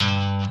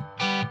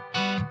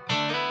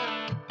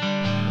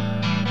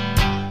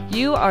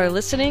You are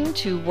listening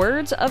to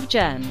Words of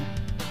Jen,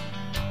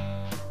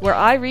 where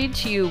I read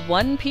to you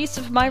one piece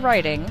of my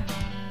writing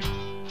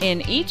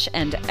in each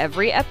and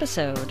every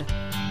episode.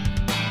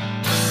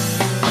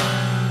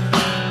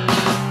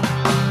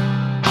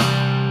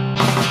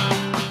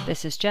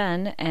 This is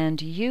Jen,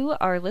 and you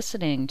are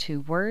listening to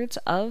Words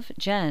of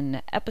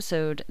Jen,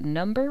 episode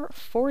number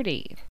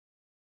 40.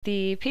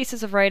 The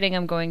pieces of writing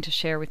I'm going to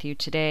share with you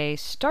today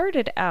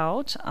started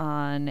out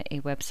on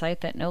a website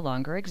that no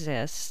longer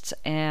exists,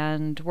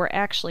 and were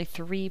actually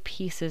 3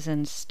 pieces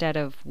instead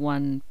of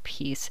 1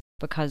 piece,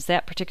 because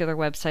that particular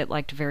website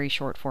liked very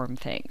short-form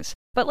things.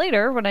 But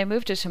later, when I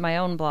moved it to my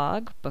own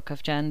blog,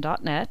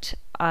 bookofjen.net,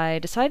 I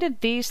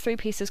decided these 3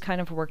 pieces kind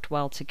of worked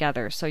well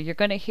together, so you're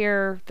going to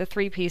hear the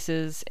 3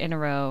 pieces in a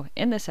row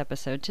in this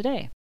episode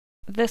today.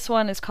 This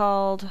one is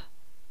called,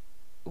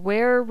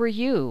 Where Were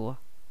You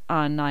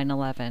on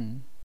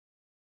 9/11?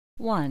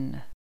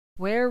 1.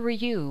 Where were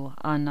you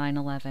on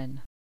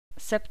 9/11?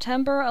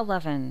 September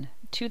 11,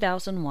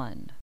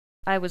 2001.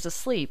 I was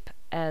asleep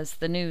as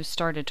the news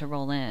started to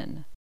roll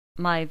in.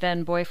 My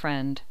then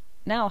boyfriend,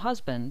 now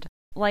husband,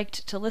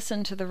 liked to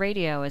listen to the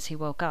radio as he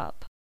woke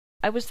up.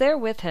 I was there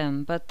with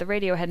him, but the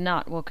radio had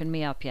not woken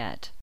me up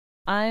yet.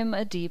 I'm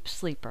a deep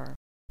sleeper.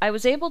 I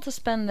was able to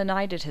spend the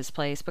night at his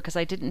place because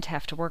I didn't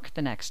have to work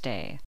the next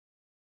day.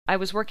 I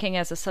was working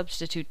as a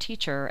substitute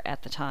teacher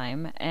at the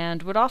time,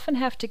 and would often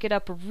have to get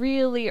up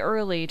really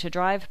early to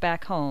drive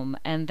back home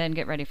and then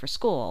get ready for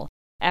school,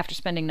 after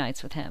spending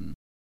nights with him.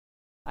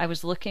 I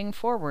was looking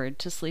forward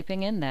to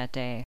sleeping in that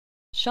day.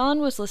 Sean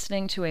was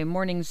listening to a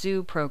morning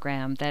zoo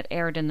program that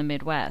aired in the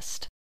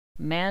Midwest.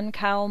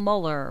 Man-Cow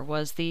Muller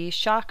was the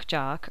shock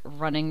jock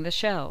running the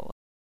show.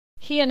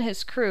 He and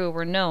his crew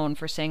were known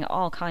for saying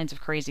all kinds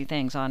of crazy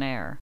things on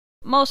air.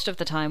 Most of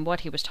the time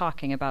what he was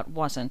talking about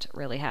wasn't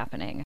really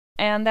happening,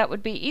 and that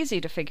would be easy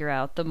to figure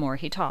out the more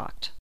he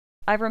talked.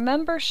 I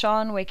remember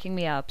Sean waking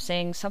me up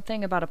saying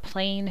something about a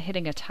plane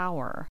hitting a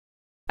tower.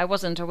 I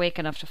wasn't awake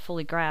enough to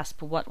fully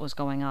grasp what was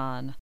going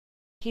on.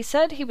 He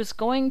said he was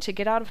going to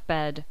get out of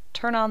bed,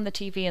 turn on the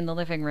TV in the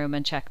living room,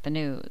 and check the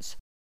news.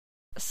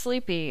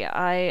 Sleepy,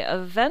 I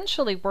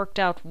eventually worked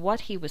out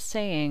what he was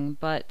saying,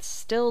 but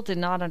still did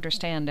not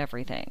understand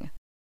everything.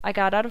 I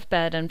got out of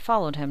bed and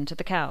followed him to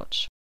the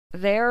couch.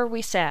 There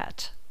we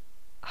sat,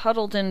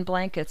 huddled in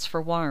blankets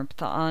for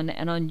warmth on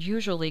an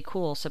unusually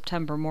cool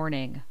September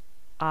morning,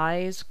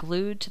 eyes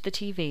glued to the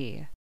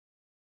TV.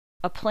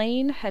 A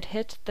plane had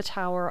hit the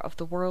tower of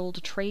the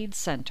World Trade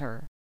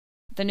Center.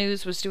 The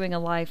news was doing a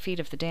live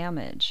feed of the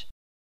damage.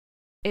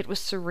 It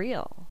was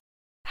surreal.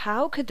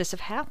 How could this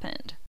have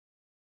happened?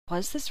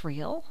 Was this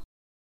real?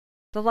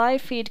 The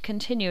live feed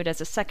continued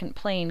as a second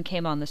plane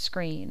came on the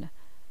screen.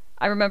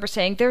 I remember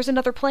saying, "There's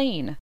another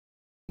plane!"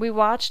 We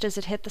watched as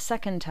it hit the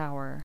second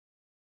tower.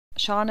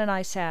 Sean and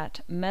I sat,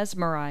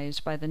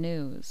 mesmerized by the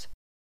news.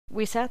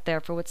 We sat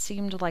there for what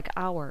seemed like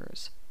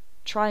hours,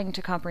 trying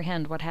to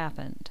comprehend what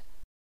happened.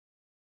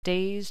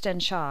 Dazed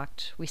and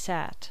shocked, we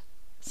sat,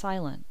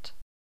 silent.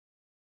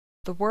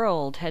 The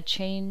world had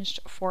changed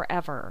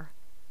forever,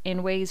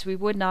 in ways we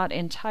would not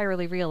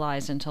entirely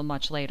realize until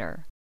much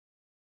later.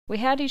 We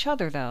had each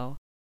other, though,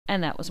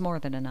 and that was more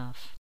than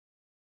enough.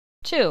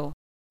 2.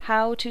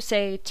 How to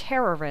say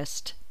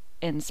terrorist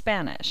in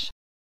Spanish.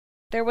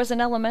 There was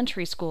an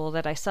elementary school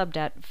that I subbed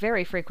at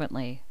very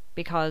frequently,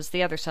 because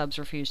the other subs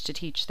refused to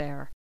teach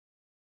there.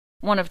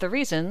 One of the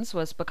reasons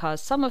was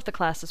because some of the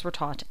classes were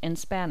taught in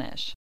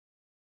Spanish.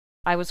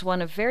 I was one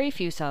of very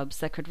few subs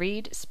that could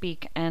read,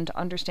 speak, and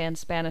understand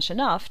Spanish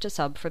enough to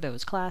sub for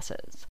those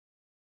classes.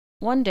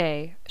 One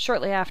day,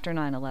 shortly after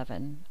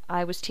 9/11,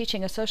 I was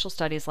teaching a social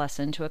studies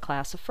lesson to a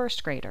class of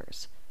first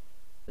graders.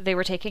 They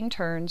were taking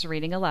turns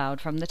reading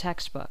aloud from the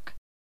textbook.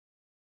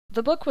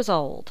 The book was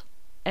old,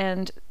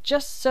 and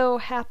just so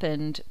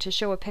happened to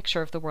show a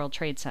picture of the World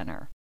Trade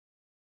Center.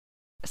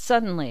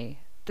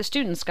 Suddenly, the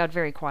students got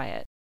very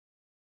quiet.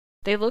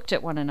 They looked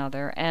at one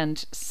another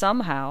and,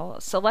 somehow,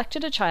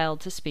 selected a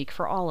child to speak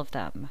for all of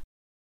them.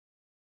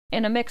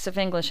 In a mix of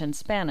English and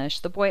Spanish,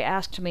 the boy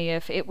asked me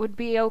if it would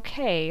be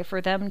okay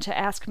for them to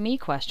ask me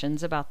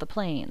questions about the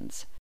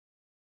planes.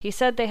 He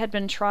said they had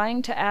been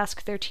trying to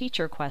ask their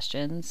teacher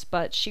questions,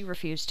 but she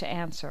refused to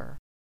answer.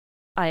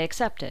 I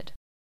accepted.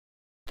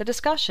 The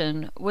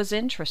discussion was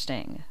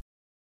interesting.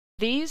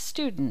 These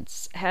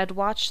students had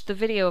watched the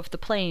video of the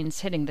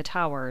planes hitting the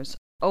towers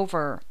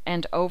over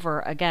and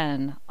over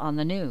again on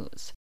the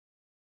news.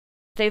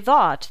 They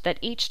thought that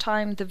each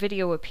time the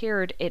video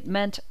appeared, it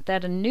meant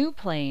that a new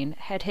plane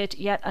had hit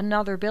yet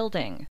another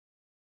building.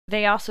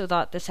 They also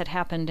thought this had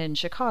happened in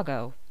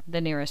Chicago,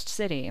 the nearest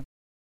city.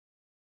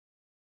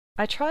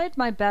 I tried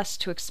my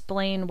best to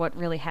explain what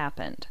really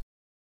happened.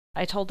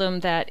 I told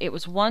them that it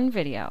was one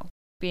video,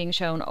 being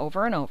shown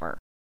over and over,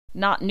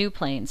 not new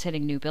planes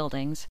hitting new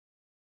buildings.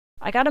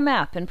 I got a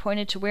map and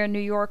pointed to where New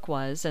York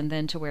was, and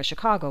then to where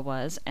Chicago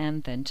was,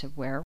 and then to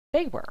where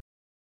they were.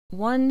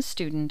 One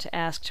student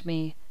asked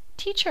me,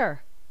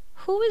 "Teacher,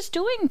 who is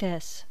doing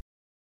this?"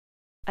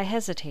 I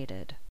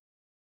hesitated.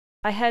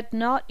 I had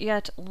not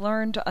yet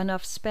learned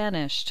enough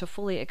Spanish to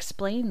fully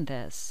explain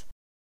this.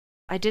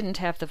 I didn't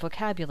have the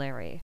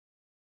vocabulary.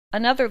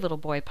 Another little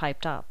boy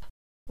piped up.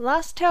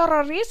 "Las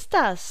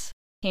terroristas,"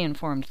 he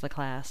informed the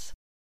class.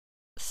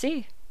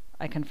 "Sí,"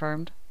 I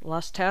confirmed.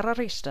 "Las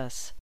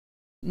terroristas."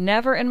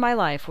 Never in my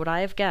life would I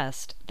have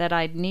guessed that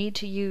I'd need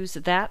to use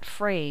that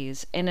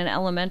phrase in an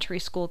elementary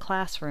school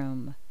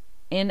classroom,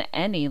 in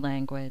any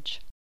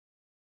language.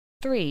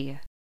 3.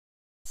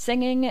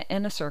 Singing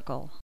in a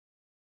circle.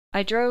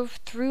 I drove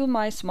through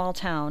my small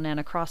town and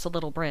across a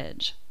little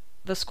bridge.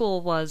 The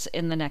school was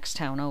in the next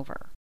town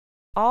over.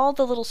 All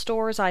the little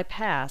stores I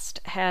passed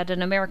had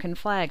an American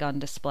flag on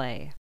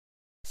display.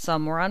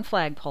 Some were on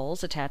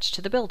flagpoles attached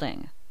to the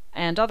building,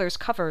 and others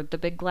covered the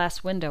big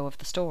glass window of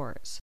the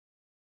stores.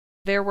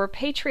 There were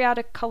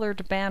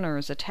patriotic-colored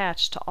banners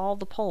attached to all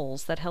the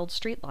poles that held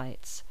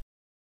streetlights.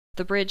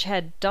 The bridge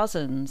had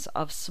dozens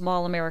of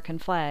small American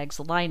flags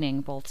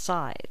lining both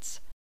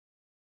sides.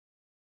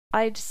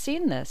 I'd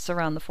seen this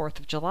around the 4th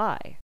of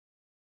July,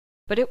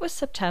 but it was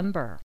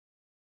September.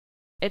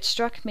 It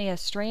struck me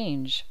as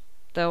strange,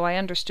 though I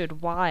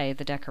understood why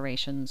the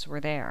decorations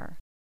were there.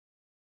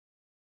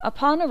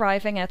 Upon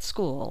arriving at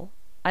school,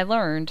 I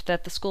learned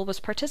that the school was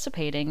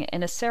participating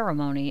in a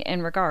ceremony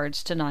in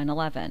regards to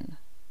 9/11.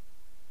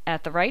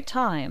 At the right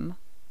time,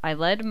 I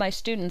led my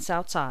students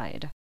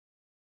outside.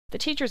 The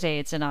teacher's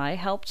aides and I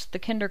helped the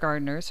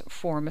kindergartners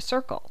form a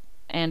circle,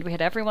 and we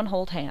had everyone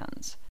hold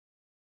hands.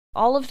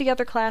 All of the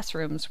other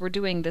classrooms were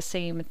doing the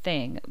same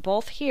thing,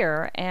 both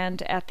here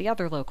and at the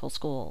other local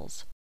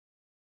schools.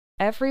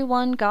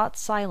 Everyone got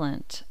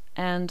silent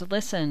and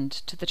listened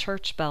to the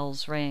church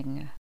bells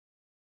ring.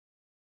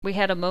 We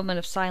had a moment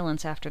of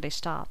silence after they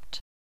stopped.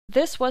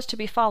 This was to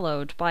be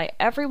followed by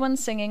everyone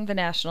singing the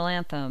national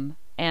anthem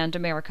and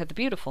America the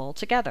Beautiful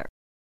together.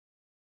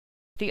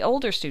 The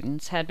older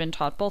students had been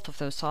taught both of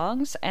those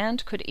songs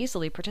and could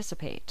easily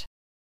participate.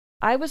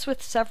 I was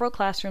with several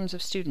classrooms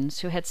of students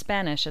who had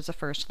Spanish as a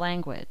first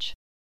language.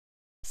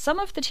 Some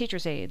of the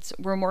teacher's aides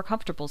were more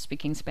comfortable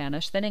speaking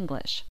Spanish than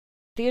English.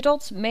 The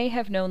adults may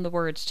have known the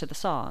words to the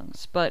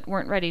songs, but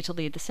weren't ready to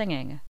lead the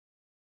singing.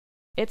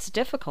 It's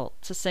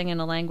difficult to sing in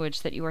a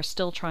language that you are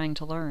still trying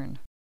to learn.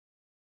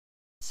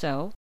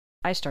 So,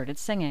 I started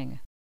singing.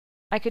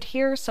 I could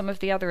hear some of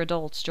the other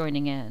adults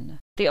joining in.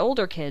 The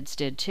older kids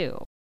did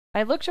too.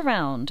 I looked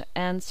around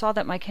and saw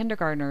that my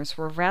kindergartners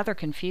were rather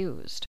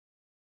confused.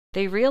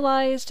 They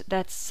realized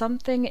that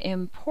something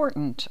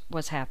important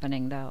was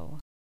happening, though.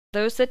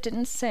 Those that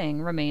didn't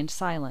sing remained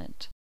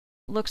silent.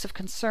 Looks of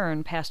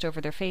concern passed over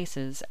their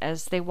faces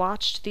as they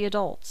watched the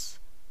adults,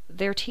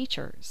 their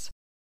teachers,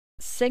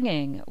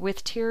 singing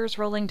with tears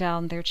rolling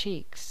down their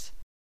cheeks.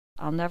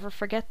 I'll never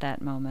forget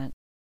that moment.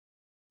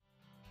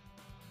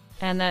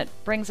 And that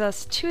brings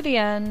us to the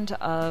end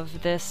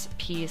of this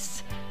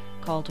piece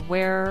called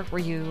Where Were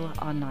You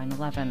on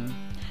 9/11?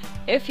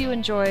 If you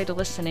enjoyed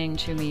listening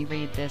to me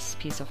read this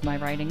piece of my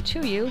writing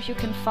to you, you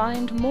can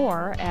find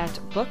more at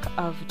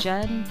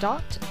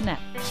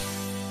bookofjen.net.